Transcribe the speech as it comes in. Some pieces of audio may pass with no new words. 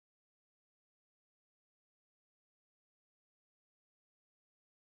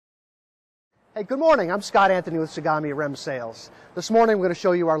Hey, good morning. I'm Scott Anthony with Tsugami REM Sales. This morning we're going to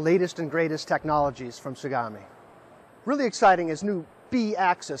show you our latest and greatest technologies from Tsugami. Really exciting is new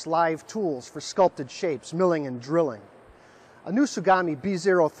B-axis live tools for sculpted shapes, milling and drilling. A new Tsugami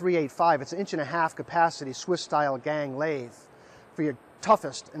B0385, it's an 1.5-inch capacity Swiss-style gang lathe for your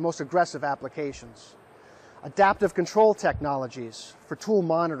toughest and most aggressive applications. Adaptive control technologies for tool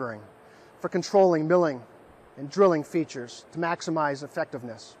monitoring, for controlling milling and drilling features to maximize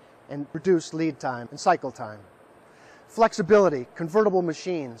effectiveness and reduce lead time and cycle time. Flexibility, convertible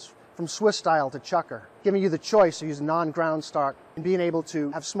machines from Swiss style to chucker, giving you the choice to use non-ground stock and being able to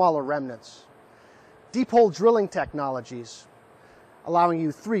have smaller remnants. Deep hole drilling technologies, allowing you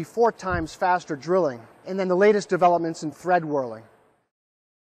 3-4 times faster drilling, and then the latest developments in thread whirling.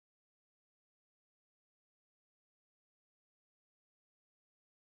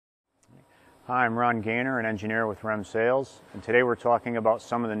 Hi, I'm Ron Gaynor, an engineer with REM Sales, and today we're talking about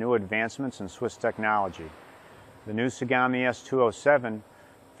some of the new advancements in Swiss technology. The new Tsugami S207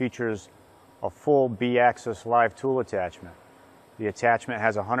 features a full B-axis live tool attachment. The attachment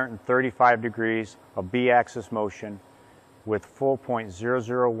has 135 degrees of B-axis motion with full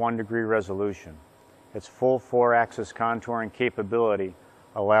 0.001 degree resolution. Its full 4-axis contouring capability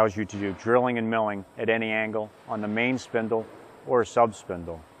allows you to do drilling and milling at any angle on the main spindle or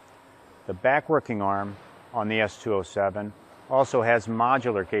sub-spindle. The back working arm on the S207 also has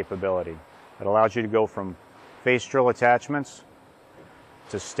modular capability. It allows you to go from face drill attachments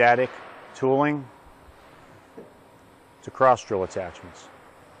to static tooling to cross drill attachments.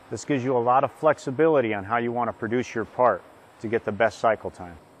 This gives you a lot of flexibility on how you want to produce your part to get the best cycle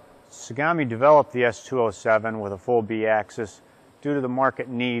time. Tsugami developed the S207 with a full B-axis due to the market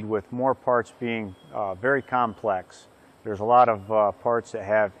need, with more parts being very complex. There's a lot of parts that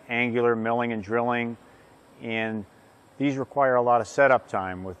have angular milling and drilling, and these require a lot of setup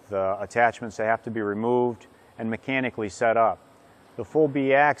time with attachments that have to be removed and mechanically set up. The full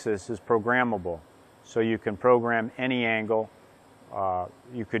B-axis is programmable, so you can program any angle.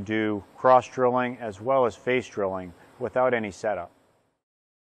 You could do cross drilling as well as face drilling without any setup.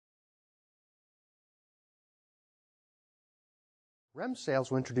 REM Sales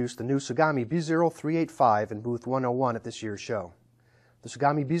will introduce the new Tsugami B0385 in booth 101 at this year's show. The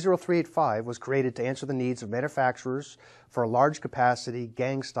Tsugami B0385 was created to answer the needs of manufacturers for a large capacity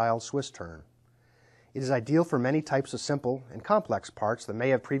gang-style Swiss turn. It is ideal for many types of simple and complex parts that may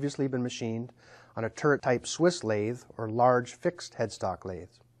have previously been machined on a turret-type Swiss lathe or large fixed headstock lathe.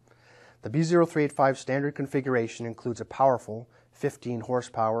 The B0385 standard configuration includes a powerful 15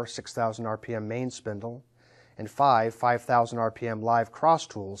 horsepower, 6,000 RPM main spindle, and 5,000 RPM live cross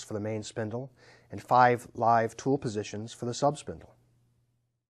tools for the main spindle, and 5 live tool positions for the sub-spindle.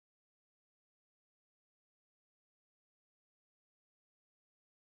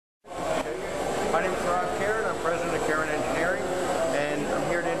 My name is Rob Karen. I'm president of Karen Engineering, and I'm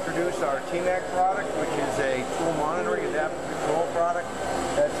here to introduce our TMAC product, which is a tool monitoring adaptive control product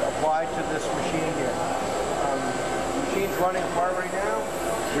that's applied to this machine here. The machine's running apart right now.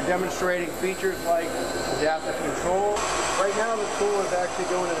 We're demonstrating features like adaptive control. Right now the tool is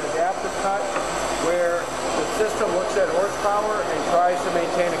actually doing an adaptive cut where the system looks at horsepower and tries to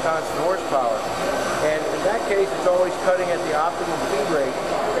maintain a constant horsepower. And in that case it's always cutting at the optimum feed rate.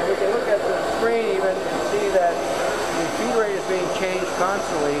 And we can look at the screen even and see that the feed rate is being changed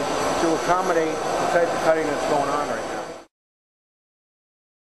constantly to accommodate the type of cutting that's going on right now.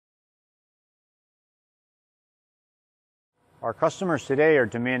 Our customers today are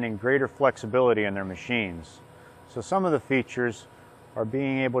demanding greater flexibility in their machines. So some of the features are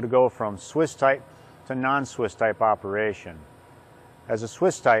being able to go from Swiss type to non-Swiss type operation. As a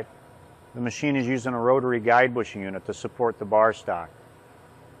Swiss type, the machine is using a rotary guide bushing unit to support the bar stock.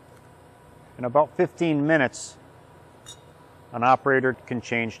 In about 15 minutes, an operator can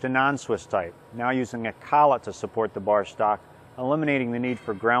change to non-Swiss type, now using a collet to support the bar stock, eliminating the need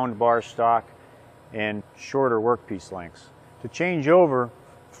for ground bar stock and shorter workpiece lengths. To change over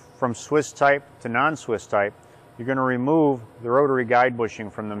from Swiss type to non-Swiss type, you're going to remove the rotary guide bushing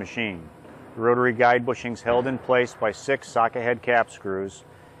from the machine. The rotary guide bushing is held in place by 6 socket head cap screws,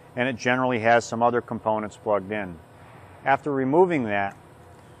 and it generally has some other components plugged in. After removing that,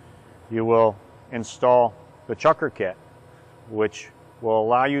 you will install the chucker kit, which will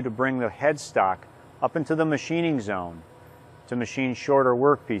allow you to bring the headstock up into the machining zone to machine shorter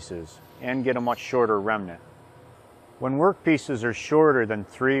workpieces and get a much shorter remnant. When workpieces are shorter than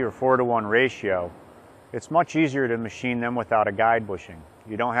 3 or 4 to 1 ratio, it's much easier to machine them without a guide bushing.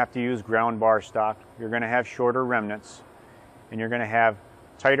 You don't have to use ground bar stock. You're going to have shorter remnants, and you're going to have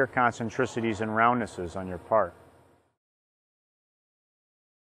tighter concentricities and roundnesses on your part.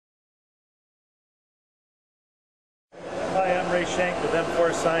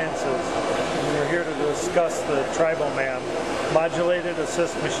 the TriboMAM, Modulated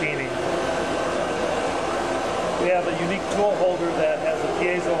Assist Machining. We have a unique tool holder that has a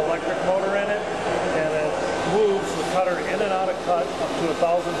piezoelectric motor in it, and it moves the cutter in and out of cut up to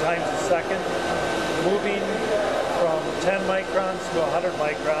 1,000 times a second, moving from 10 microns to 100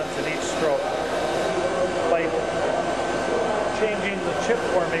 microns in each stroke. By changing the chip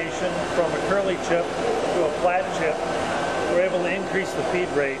formation from a curly chip to a flat chip, we're able to increase the feed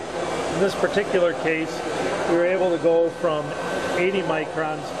rate. In this particular case, we were able to go from 80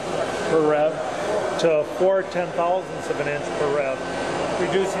 microns per rev to 4 10,000ths of an inch per rev,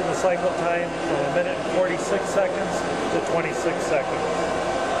 reducing the cycle time from 1 minute and 46 seconds to 26 seconds.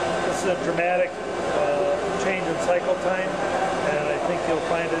 This is a dramatic change in cycle time, and I think you'll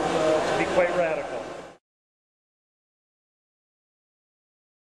find it to be quite radical.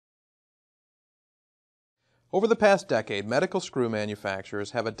 Over the past decade, medical screw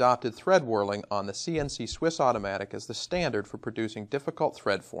manufacturers have adopted thread whirling on the CNC Swiss Automatic as the standard for producing difficult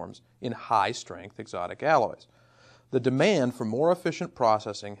thread forms in high-strength exotic alloys. The demand for more efficient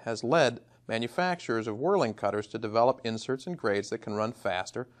processing has led manufacturers of whirling cutters to develop inserts and grades that can run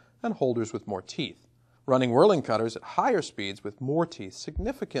faster and holders with more teeth. Running whirling cutters at higher speeds with more teeth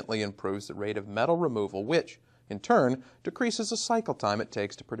significantly improves the rate of metal removal, which, in turn, decreases the cycle time it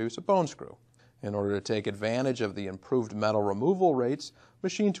takes to produce a bone screw. In order to take advantage of the improved metal removal rates,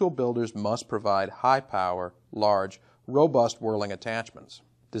 machine tool builders must provide high-power, large, robust whirling attachments.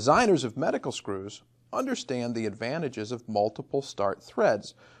 Designers of medical screws understand the advantages of multiple start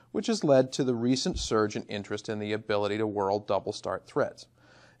threads, which has led to the recent surge in interest in the ability to whirl double start threads.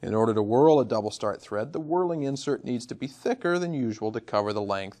 In order to whirl a double start thread, the whirling insert needs to be thicker than usual to cover the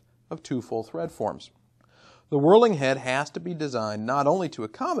length of 2 full thread forms. The whirling head has to be designed not only to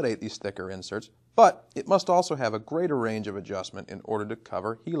accommodate these thicker inserts, but it must also have a greater range of adjustment in order to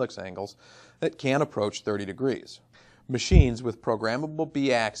cover helix angles that can approach 30 degrees. Machines with programmable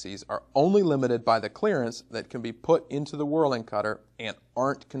B axes are only limited by the clearance that can be put into the whirling cutter and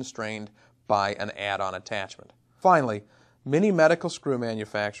aren't constrained by an add-on attachment. Finally, many medical screw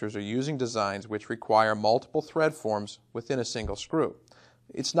manufacturers are using designs which require multiple thread forms within a single screw.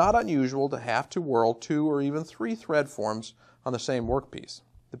 It's not unusual to have to whirl 2 or even 3 thread forms on the same workpiece.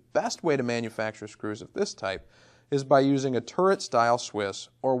 The best way to manufacture screws of this type is by using a turret-style Swiss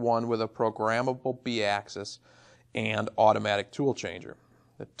or one with a programmable B-axis and automatic tool changer.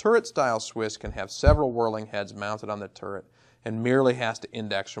 The turret-style Swiss can have several whirling heads mounted on the turret and merely has to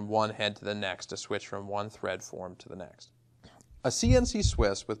index from one head to the next to switch from one thread form to the next. A CNC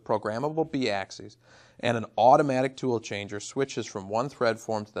Swiss with programmable B-axes and an automatic tool changer switches from one thread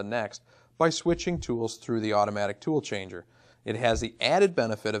form to the next by switching tools through the automatic tool changer. It has the added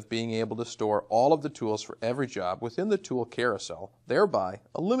benefit of being able to store all of the tools for every job within the tool carousel, thereby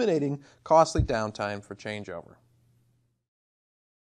eliminating costly downtime for changeover.